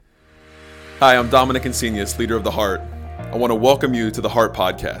Hi, I'm Dominic Insenius, leader of The Heart. I want to welcome you to The Heart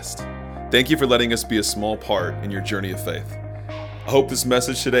Podcast. Thank you for letting us be a small part in your journey of faith. I hope this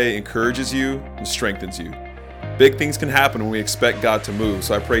message today encourages you and strengthens you. Big things can happen when we expect God to move,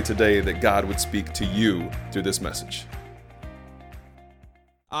 so I pray today that God would speak to you through this message.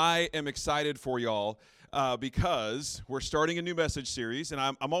 I am excited for y'all because we're starting a new message series, and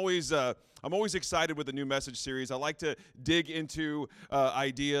I'm always excited with the new message series. I like to dig into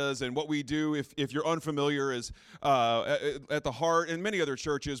ideas, and what we do, if you're unfamiliar, is at The Heart and many other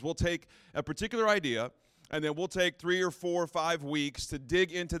churches, we'll take a particular idea, and then we'll take 3 or 4 or 5 weeks to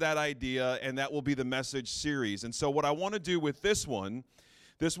dig into that idea, and that will be the message series. And so what I want to do with this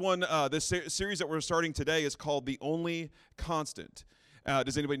series that we're starting today is called The Only Constant.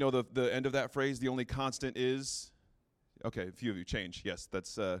 Does anybody know the end of that phrase? The only constant is? Okay, a few of you change. Yes,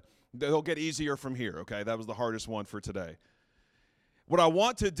 that's they'll get easier from here, okay? That was the hardest one for today. What I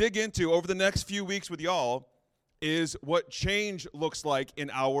want to dig into over the next few weeks with y'all is what change looks like in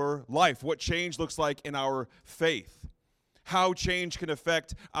our life, what change looks like in our faith, how change can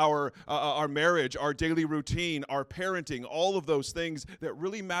affect our marriage, our daily routine, our parenting, all of those things that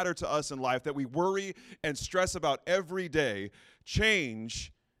really matter to us in life that we worry and stress about every day.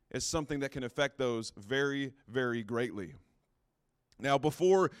 Change is something that can affect those very, very greatly. Now,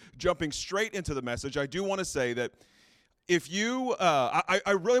 before jumping straight into the message, I do want to say that if you,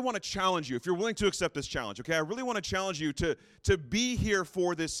 I really want to challenge you, if you're willing to accept this challenge, okay? I really want to challenge you to be here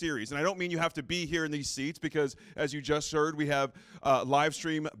for this series. And I don't mean you have to be here in these seats because, as you just heard, we have live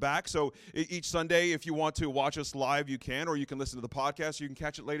stream back. So each Sunday, if you want to watch us live, you can, or you can listen to the podcast. You can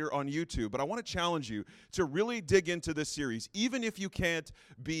catch it later on YouTube. But I want to challenge you to really dig into this series, even if you can't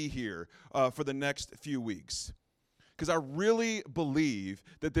be here for the next few weeks. Because I really believe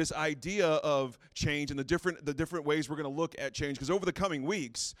that this idea of change and the different ways we're going to look at change, because over the coming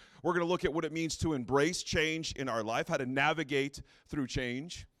weeks, we're going to look at what it means to embrace change in our life, how to navigate through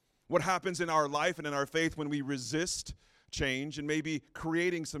change, what happens in our life and in our faith when we resist change, and maybe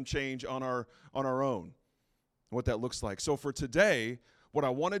creating some change on our own, what that looks like. So for today, what I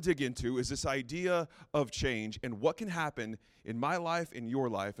want to dig into is this idea of change and what can happen in my life, in your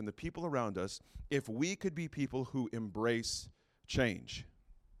life, and the people around us if we could be people who embrace change.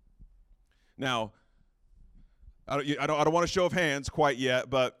 Now, I don't want to show of hands quite yet,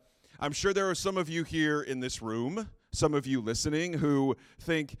 but I'm sure there are some of you here in this room, some of you listening, who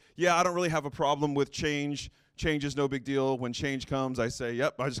think, yeah, I don't really have a problem with change. Change is no big deal. When change comes, I say,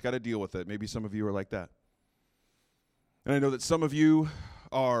 yep, I just got to deal with it. Maybe some of you are like that. And I know that some of you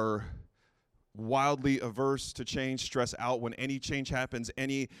are wildly averse to change, stress out when any change happens,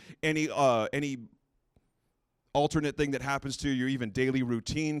 any alternate thing that happens to your even daily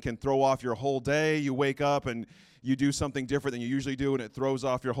routine can throw off your whole day. You wake up and you do something different than you usually do, and it throws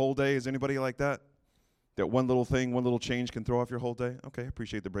off your whole day. Is anybody like that? That one little thing, one little change can throw off your whole day? Okay,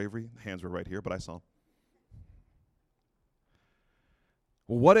 appreciate the bravery. Hands were right here, but I saw them.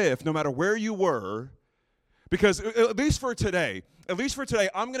 What if, no matter where you were, because at least for today,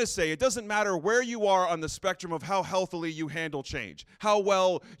 I'm going to say it doesn't matter where you are on the spectrum of how healthily you handle change, how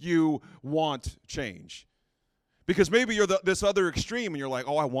well you want change. Because maybe you're this other extreme and you're like,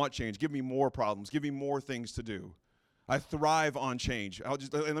 oh, I want change. Give me more problems. Give me more things to do. I thrive on change.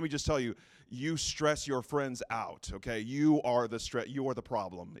 And let me just tell you, you stress your friends out, okay? You are the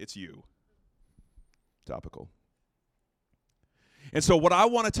problem. It's you. Topical. And so what I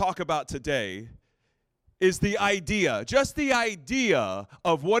want to talk about today is just the idea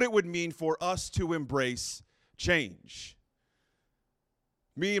of what it would mean for us to embrace change.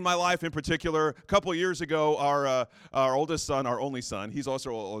 Me and my life in particular, a couple of years ago, our oldest son, our only son, he's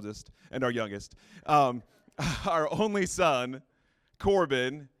also our oldest and our youngest, our only son,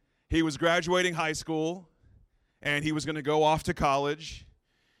 Corbin, he was graduating high school, and he was going to go off to college.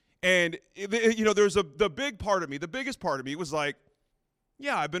 And, there's the biggest part of me was like,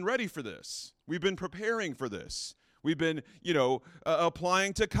 yeah, I've been ready for this. We've been preparing for this. We've been,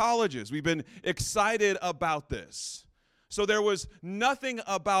 applying to colleges. We've been excited about this. So there was nothing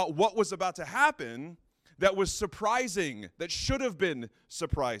about what was about to happen that was surprising, that should have been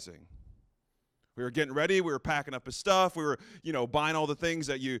surprising. We were getting ready. We were packing up his stuff. We were, buying all the things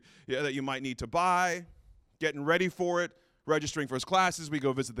that you might need to buy, getting ready for it, registering for his classes. We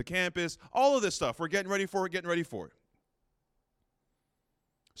go visit the campus. All of this stuff. We're getting ready for it.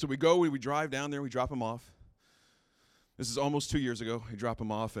 So we drive down there, we drop him off. This is almost 2 years ago. We drop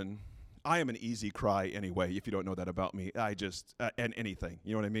him off, and I am an easy cry anyway, if you don't know that about me. I just, and anything,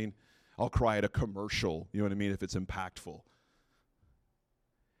 you know what I mean? I'll cry at a commercial, you know what I mean, if it's impactful.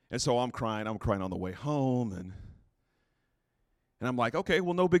 And so I'm crying on the way home, And I'm like, okay,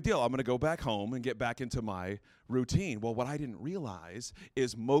 well, no big deal. I'm going to go back home and get back into my routine. Well, what I didn't realize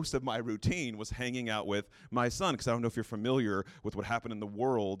is most of my routine was hanging out with my son, because I don't know if you're familiar with what happened in the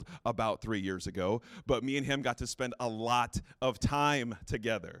world about 3 years ago, but me and him got to spend a lot of time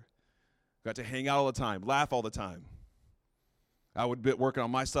together. Got to hang out all the time, laugh all the time. I would be working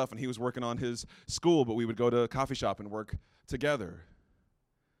on my stuff, and he was working on his school, but we would go to a coffee shop and work together.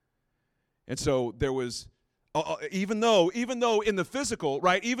 And so there was... even though in the physical,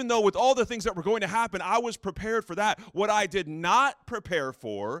 right, even though with all the things that were going to happen, I was prepared for that. What I did not prepare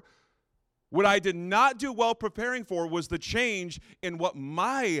for, what I did not do well preparing for, was the change in what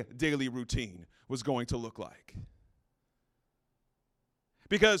my daily routine was going to look like.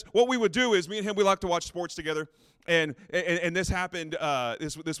 Because what we would do is, me and him, we like to watch sports together, and this happened,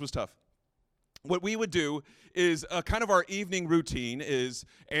 this was tough. What we would do is kind of our evening routine is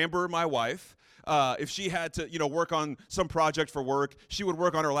Amber, my wife, if she had to, work on some project for work, she would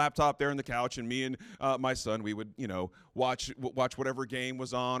work on her laptop there on the couch, and me and my son, we would, watch whatever game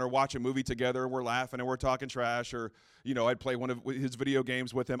was on, or watch a movie together. We're laughing and we're talking trash, or, I'd play one of his video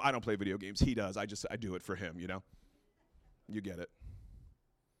games with him. I don't play video games. He does. I do it for him, You get it.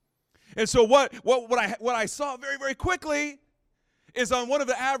 And so what I saw very, very quickly is on one of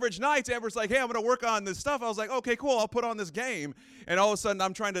the average nights, Amber's like, hey, I'm going to work on this stuff. I was like, okay, cool, I'll put on this game. And all of a sudden,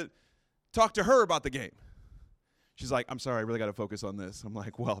 I'm trying to talk to her about the game. She's like, I'm sorry, I really got to focus on this. I'm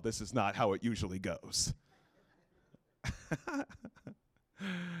like, well, this is not how it usually goes.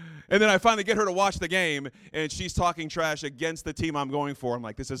 And then I finally get her to watch the game, and she's talking trash against the team I'm going for. I'm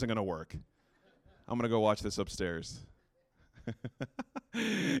like, this isn't going to work. I'm going to go watch this upstairs.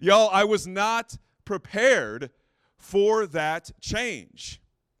 Y'all, I was not prepared for that change.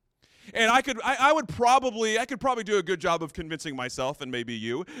 And I could probably do a good job of convincing myself, and maybe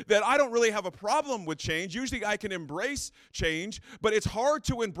you, that I don't really have a problem with change. Usually I can embrace change, but it's hard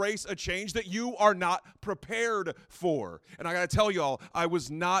to embrace a change that you are not prepared for. And I got to tell y'all, I was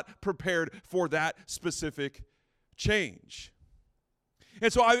not prepared for that specific change.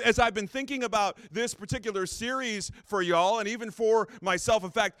 And so as I've been thinking about this particular series for y'all, and even for myself,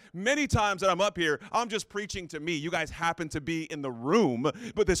 in fact, many times that I'm up here, I'm just preaching to me. You guys happen to be in the room,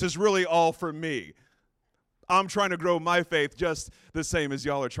 but this is really all for me. I'm trying to grow my faith just the same as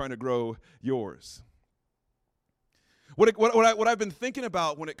y'all are trying to grow yours. What I've been thinking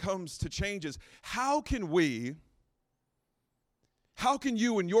about when it comes to change is, how can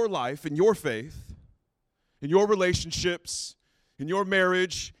you in your life, in your faith, in your relationships, in your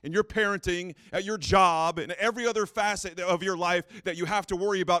marriage, in your parenting, at your job, and every other facet of your life that you have to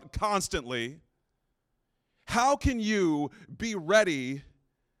worry about constantly, how can you be ready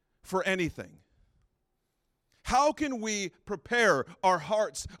for anything? How can we prepare our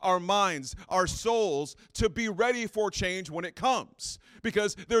hearts, our minds, our souls to be ready for change when it comes?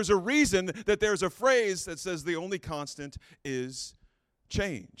 Because there's a reason that there's a phrase that says the only constant is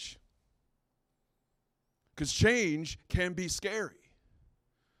change. Because change can be scary.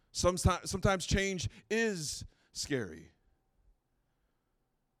 Sometimes change is scary.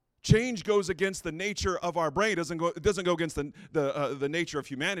 Change goes against the nature of our brain. It doesn't go against the nature of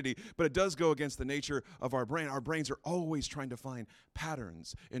humanity, but it does go against the nature of our brain. Our brains are always trying to find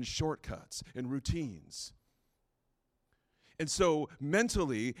patterns and shortcuts and routines. And so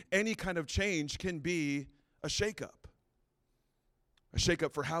mentally, any kind of change can be a shakeup. A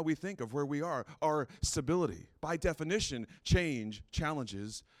shakeup for how we think of where we are, our stability. By definition, change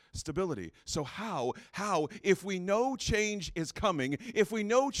challenges stability. So how, if we know change is coming, if we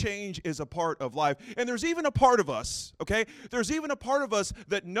know change is a part of life, and there's even a part of us, okay? There's even a part of us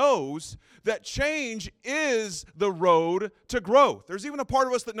that knows that change is the road to growth. There's even a part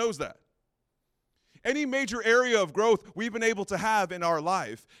of us that knows that. Any major area of growth we've been able to have in our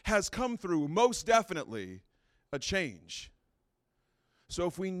life has come through, most definitely, a change. So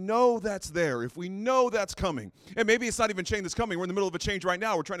if we know that's there, if we know that's coming, and maybe it's not even change that's coming, we're in the middle of a change right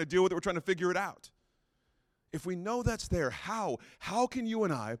now, we're trying to deal with it, we're trying to figure it out. If we know that's there, how can you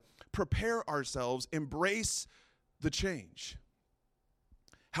and I prepare ourselves, embrace the change?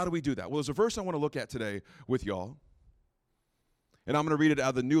 How do we do that? Well, there's a verse I want to look at today with y'all, and I'm going to read it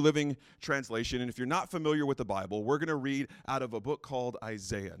out of the New Living Translation, and if you're not familiar with the Bible, we're going to read out of a book called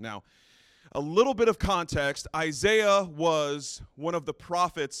Isaiah. Now, a little bit of context, Isaiah was one of the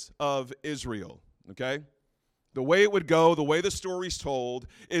prophets of Israel, okay? The way it would go, the way the story's told,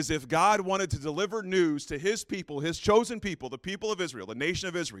 is if God wanted to deliver news to his people, his chosen people, the people of Israel, the nation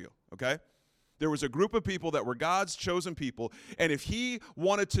of Israel, okay? There was a group of people that were God's chosen people, and if he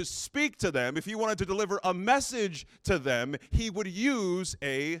wanted to speak to them, if he wanted to deliver a message to them, he would use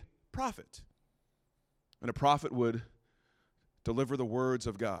a prophet. And a prophet would deliver the words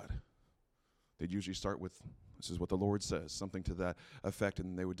of God, they'd usually start with, this is what the Lord says, something to that effect,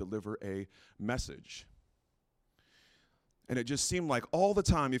 and they would deliver a message. And it just seemed like all the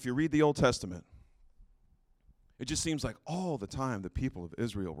time, if you read the Old Testament, it just seems like all the time the people of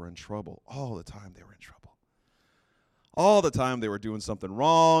Israel were in trouble. All the time they were in trouble. All the time they were doing something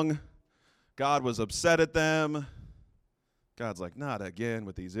wrong. God was upset at them. God's like, not again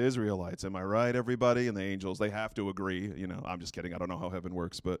with these Israelites. Am I right, everybody? And the angels, they have to agree. You know, I'm just kidding. I don't know how heaven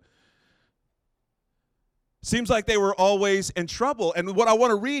works, but seems like they were always in trouble. And what I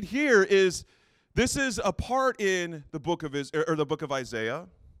want to read here is, this is a part in the book of the book of Isaiah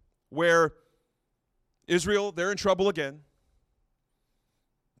where Israel, they're in trouble again.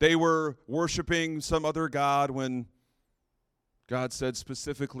 They were worshiping some other god when God said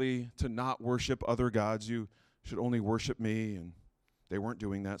specifically to not worship other gods. You should only worship me, and they weren't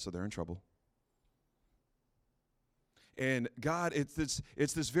doing that, so they're in trouble. And God, it's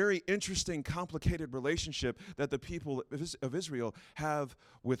this very interesting, complicated relationship that the people of Israel have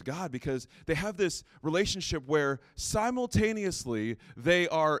with God, because they have this relationship where simultaneously they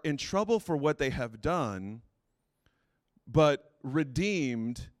are in trouble for what they have done, but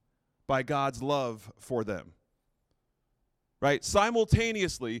redeemed by God's love for them. Right?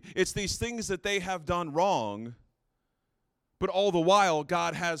 Simultaneously, it's these things that they have done wrong, but all the while,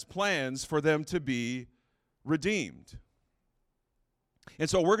 God has plans for them to be redeemed. And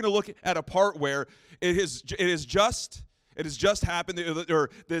so we're going to look at a part where it has just happened, or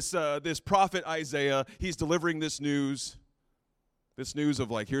this prophet Isaiah, he's delivering this news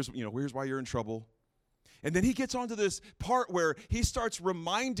of like, here's why you're in trouble. And then he gets onto this part where he starts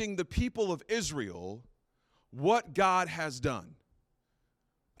reminding the people of Israel what God has done.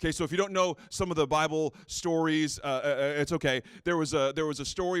 Okay, so if you don't know some of the Bible stories, it's okay. There was a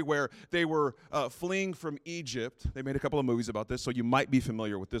story where they were fleeing from Egypt. They made a couple of movies about this, so you might be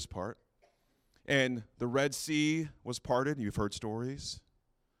familiar with this part. And the Red Sea was parted. You've heard stories.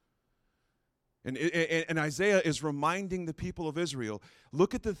 And Isaiah is reminding the people of Israel,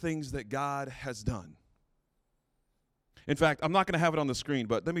 look at the things that God has done. In fact, I'm not going to have it on the screen,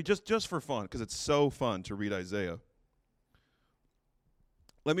 but let me just for fun, because it's so fun to read Isaiah.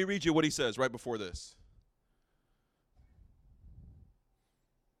 Let me read you what he says right before this.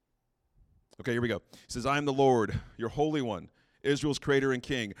 Okay, here we go. He says, I am the Lord, your Holy One, Israel's creator and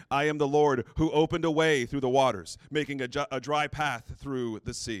king. I am the Lord who opened a way through the waters, making a dry path through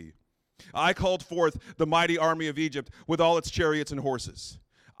the sea. I called forth the mighty army of Egypt with all its chariots and horses.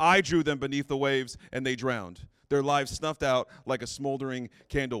 I drew them beneath the waves, and they drowned. Their lives snuffed out like a smoldering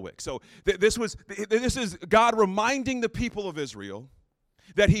candle wick. So this is God reminding the people of Israel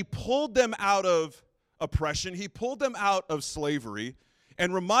that he pulled them out of oppression, he pulled them out of slavery,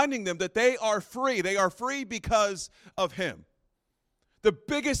 and reminding them that they are free. They are free because of him. The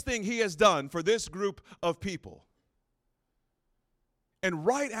biggest thing he has done for this group of people. And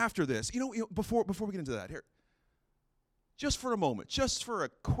right after this, before we get into that, here, just for a moment, just for a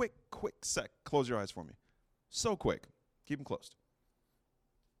quick sec, close your eyes for me. So quick. Keep them closed.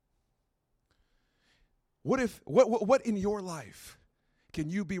 What in your life can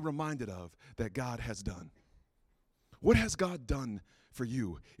you be reminded of that God has done? What has God done for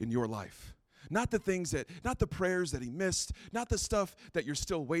you in your life? Not the prayers that he missed, not the stuff that you're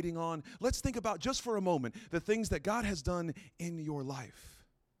still waiting on. Let's think about just for a moment the things that God has done in your life.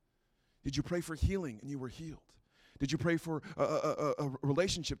 Did you pray for healing and you were healed? Did you pray for a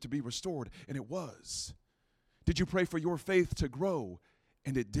relationship to be restored? And it was. Did you pray for your faith to grow?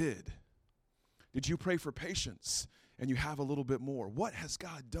 And it did. Did you pray for patience? And you have a little bit more. What has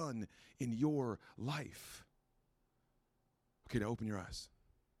God done in your life? Okay, now open your eyes.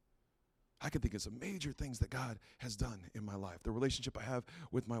 I can think of some major things that God has done in my life. The relationship I have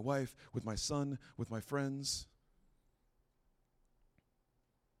with my wife, with my son, with my friends.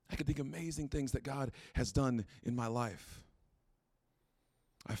 I can think of amazing things that God has done in my life.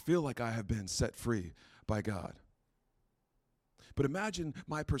 I feel like I have been set free by God. But imagine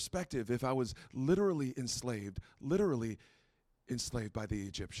my perspective if I was literally enslaved by the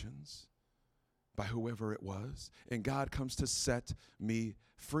Egyptians, by whoever it was, and God comes to set me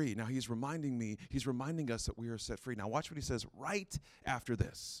free. Now he's reminding us that we are set free. Now watch what he says right after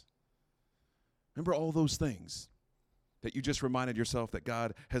this. Remember all those things that you just reminded yourself that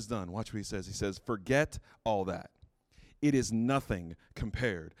God has done. Watch what he says. He says, forget all that. It is nothing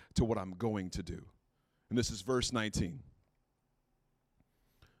compared to what I'm going to do. And this is verse 19.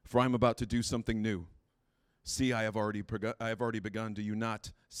 For I am about to do something new. See, I have already begun. Do you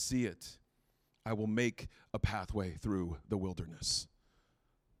not see it? I will make a pathway through the wilderness.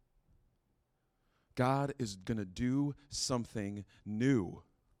 God is going to do something new.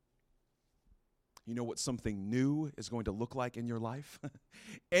 You know what something new is going to look like in your life?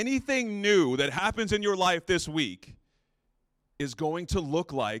 Anything new that happens in your life this week is going to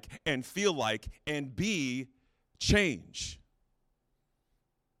look like and feel like and be change.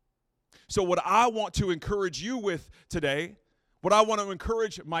 So what I want to encourage you with today, what I want to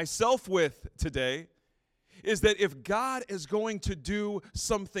encourage myself with today, is that if God is going to do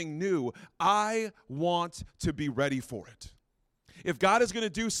something new, I want to be ready for it. If God is going to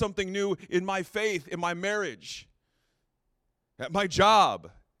do something new in my faith, in my marriage, at my job,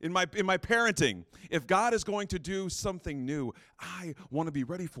 in my parenting, if God is going to do something new, I want to be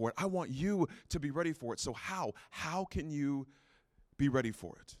ready for it. I want you to be ready for it. So how? How can you be ready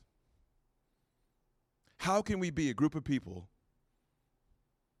for it? How can we be a group of people,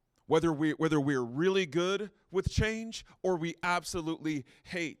 whether we're really good with change or we absolutely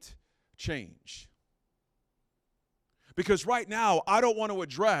hate change? Because right now, I don't want to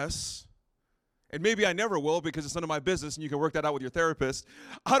address, and maybe I never will because it's none of my business and you can work that out with your therapist.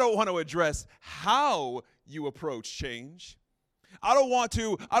 I don't want to address how you approach change. I don't want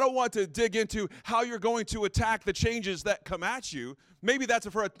to dig into how you're going to attack the changes that come at you. Maybe that's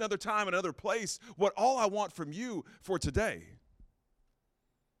for another time, another place. What all I want from you for today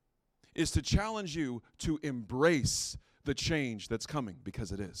is to challenge you to embrace the change that's coming,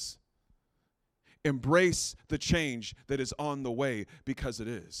 because it is. Embrace the change that is on the way, because it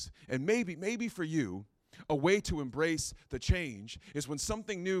is. And maybe for you, a way to embrace the change is when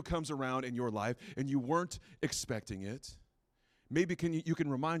something new comes around in your life and you weren't expecting it. Maybe you can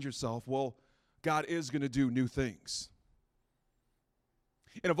remind yourself, well, God is going to do new things.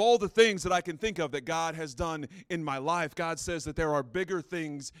 And of all the things that I can think of that God has done in my life, God says that there are bigger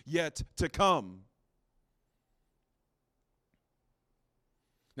things yet to come.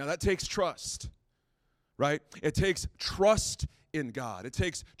 Now that takes trust, right? It takes trust in God. It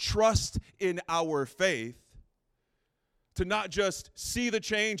takes trust in our faith to not just see the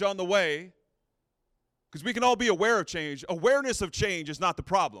change on the way, because we can all be aware of change. Awareness of change is not the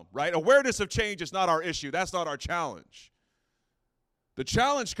problem, right? Awareness of change is not our issue. That's not our challenge. The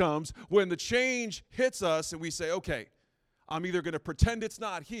challenge comes when the change hits us and we say, okay, I'm either going to pretend it's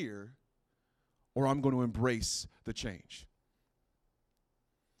not here or I'm going to embrace the change.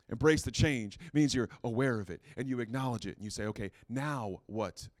 Embrace the change means you're aware of it and you acknowledge it and you say, okay, now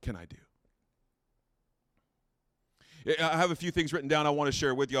what can I do? I have a few things written down I want to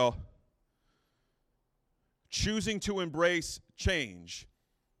share with y'all. Choosing to embrace change.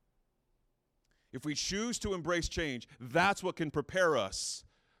 If we choose to embrace change, that's what can prepare us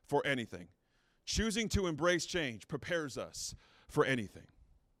for anything. Choosing to embrace change prepares us for anything.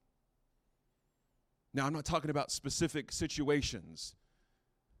 Now, I'm not talking about specific situations,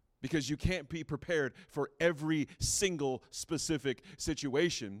 because you can't be prepared for every single specific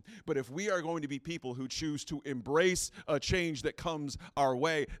situation. But if we are going to be people who choose to embrace a change that comes our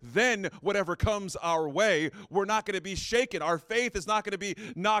way, then whatever comes our way, we're not going to be shaken. Our faith is not going to be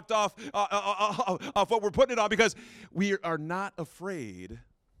knocked off what we're putting it on, because we are not afraid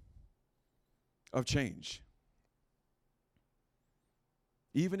of change.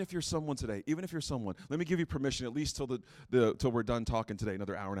 Even if you're someone today, let me give you permission, at least till we're done talking today,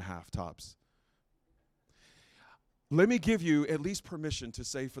 another hour and a half tops. Let me give you at least permission to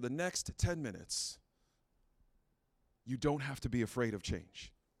say for the next 10 minutes, you don't have to be afraid of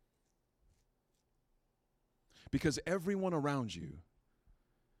change. Because everyone around you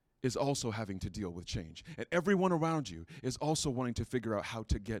is also having to deal with change. And everyone around you is also wanting to figure out how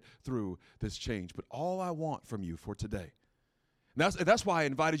to get through this change. But all I want from you for today, that's why I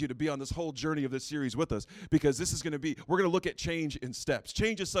invited you to be on this whole journey of this series with us, because we're going to look at change in steps.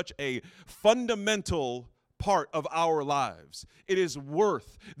 Change is such a fundamental part of our lives. It is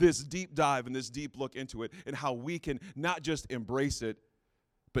worth this deep dive and this deep look into it, and how we can not just embrace it,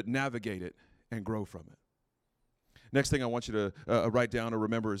 but navigate it and grow from it. Next thing I want you to write down or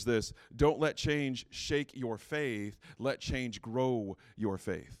remember is this: don't let change shake your faith, let change grow your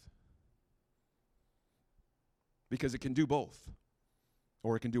faith. Because it can do both,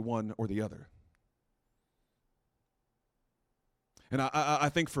 or it can do one or the other. And I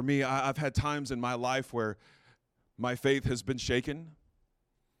think for me, I've had times in my life where my faith has been shaken,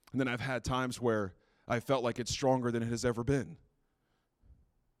 and then I've had times where I felt like it's stronger than it has ever been.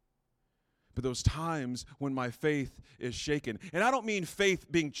 But those times when my faith is shaken, and I don't mean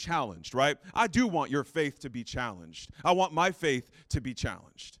faith being challenged, right? I do want your faith to be challenged. I want my faith to be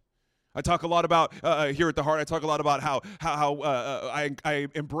challenged. I talk a lot about, here at The Heart, I talk a lot about how I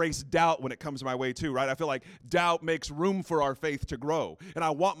embrace doubt when it comes my way too, right? I feel like doubt makes room for our faith to grow, and I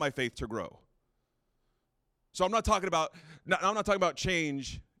want my faith to grow. So I'm not talking about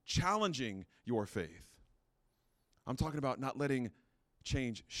change challenging your faith. I'm talking about not letting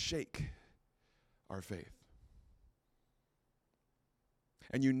change shake our faith.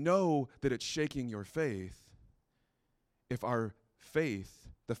 And you know that it's shaking your faith if our faith,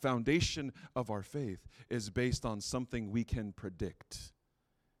 the foundation of our faith, is based on something we can predict.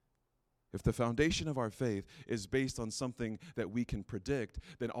 If the foundation of our faith is based on something that we can predict,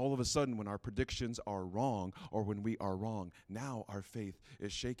 then all of a sudden when our predictions are wrong or when we are wrong, now our faith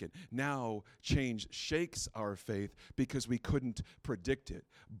is shaken. Now change shakes our faith because we couldn't predict it.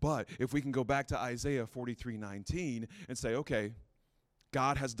 But if we can go back to Isaiah 43:19 and say, okay,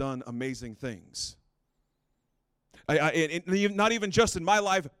 God has done amazing things. Not even just in my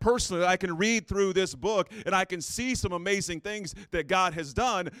life personally, I can read through this book and I can see some amazing things that God has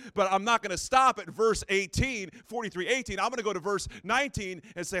done, but I'm not going to stop at verse 18, 43:18. I'm going to go to verse 19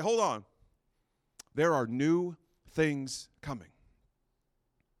 and say, hold on. There are new things coming.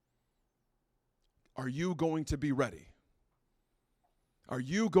 Are you going to be ready? Are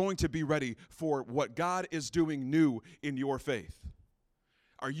you going to be ready for what God is doing new in your faith?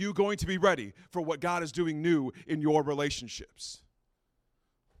 Are you going to be ready for what God is doing new in your relationships?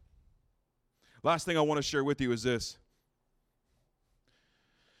 Last thing I want to share with you is this.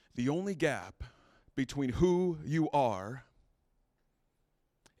 The only gap between who you are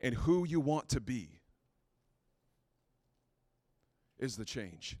and who you want to be is the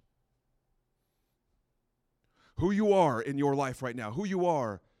change. Who you are in your life right now, who you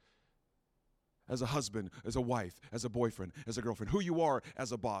are as a husband, as a wife, as a boyfriend, as a girlfriend, who you are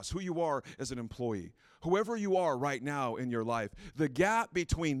as a boss, who you are as an employee, whoever you are right now in your life, the gap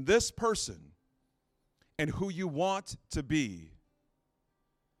between this person and who you want to be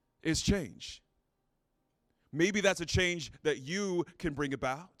is change. Maybe that's a change that you can bring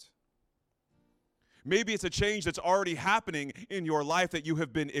about. Maybe it's a change that's already happening in your life that you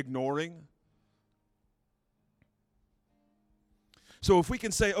have been ignoring. So if we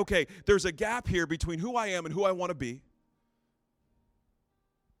can say, okay, there's a gap here between who I am and who I want to be.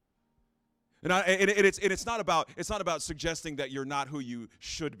 And it's not about suggesting that you're not who you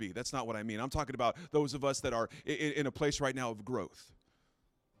should be. That's not what I mean. I'm talking about those of us that are in a place right now of growth.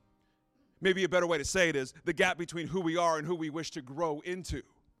 Maybe a better way to say it is the gap between who we are and who we wish to grow into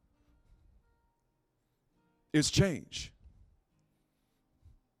is change.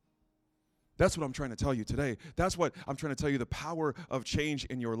 That's what I'm trying to tell you today. That's what I'm trying to tell you. The power of change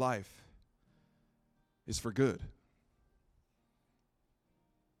in your life is for good.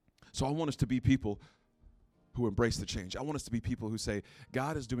 So I want us to be people who embrace the change. I want us to be people who say,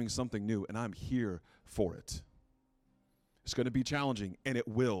 God is doing something new, and I'm here for it. It's going to be challenging, and it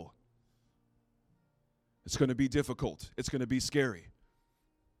will. It's going to be difficult. It's going to be scary.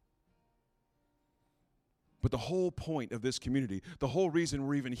 But the whole point of this community, the whole reason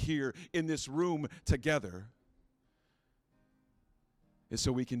we're even here in this room together is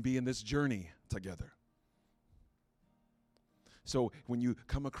so we can be in this journey together. So when you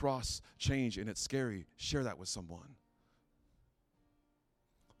come across change and it's scary, share that with someone.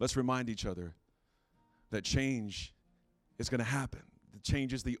 Let's remind each other that change is going to happen. The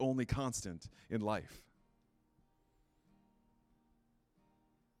change is the only constant in life.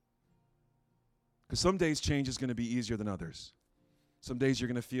 Because some days change is going to be easier than others. Some days you're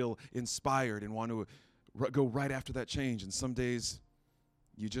going to feel inspired and want to go right after that change. And some days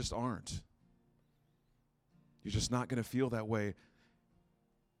you just aren't. You're just not going to feel that way.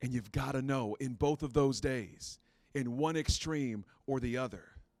 And you've got to know in both of those days, in one extreme or the other,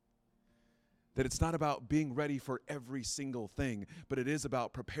 that it's not about being ready for every single thing, but it is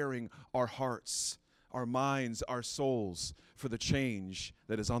about preparing our hearts, our minds, our souls for the change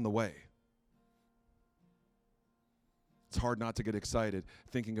that is on the way. It's hard not to get excited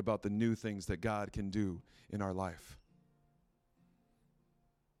thinking about the new things that God can do in our life.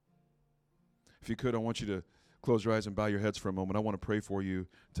 If you could, I want you to close your eyes and bow your heads for a moment. I want to pray for you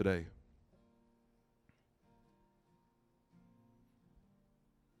today.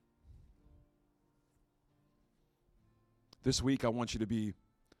 This week, I want you to be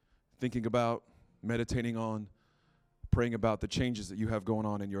thinking about, meditating on, praying about the changes that you have going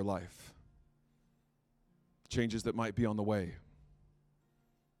on in your life. Changes that might be on the way.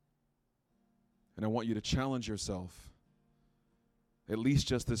 And I want you to challenge yourself, at least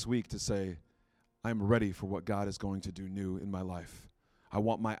just this week, to say, I'm ready for what God is going to do new in my life. I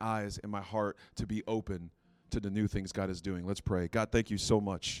want my eyes and my heart to be open to the new things God is doing. Let's pray. God, thank you so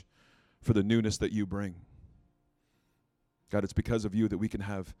much for the newness that you bring. God, it's because of you that we can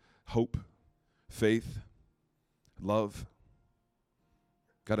have hope, faith, love.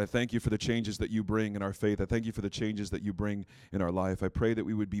 God, I thank you for the changes that you bring in our faith. I thank you for the changes that you bring in our life. I pray that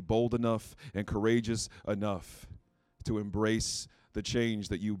we would be bold enough and courageous enough to embrace the change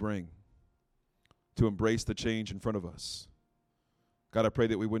that you bring, to embrace the change in front of us. God, I pray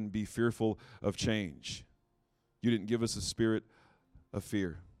that we wouldn't be fearful of change. You didn't give us a spirit of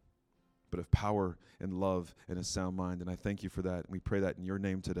fear, but of power and love and a sound mind. And I thank you for that. And we pray that in your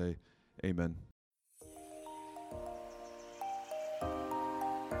name today. Amen.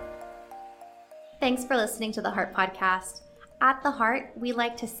 Thanks for listening to the Heart Podcast. At the Heart, we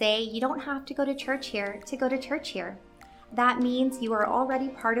like to say you don't have to go to church here to go to church here. That means you are already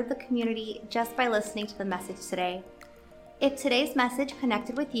part of the community just by listening to the message today. If today's message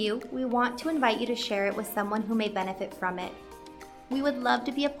connected with you, we want to invite you to share it with someone who may benefit from it. We would love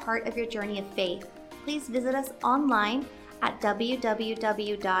to be a part of your journey of faith. Please visit us online at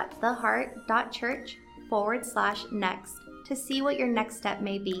www.theheart.church/next to see what your next step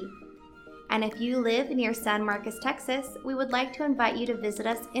may be. And if you live near San Marcos, Texas, we would like to invite you to visit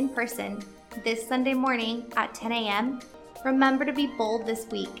us in person this Sunday morning at 10 a.m. Remember to be bold this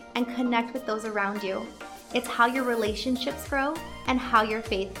week and connect with those around you. It's how your relationships grow and how your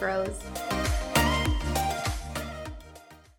faith grows.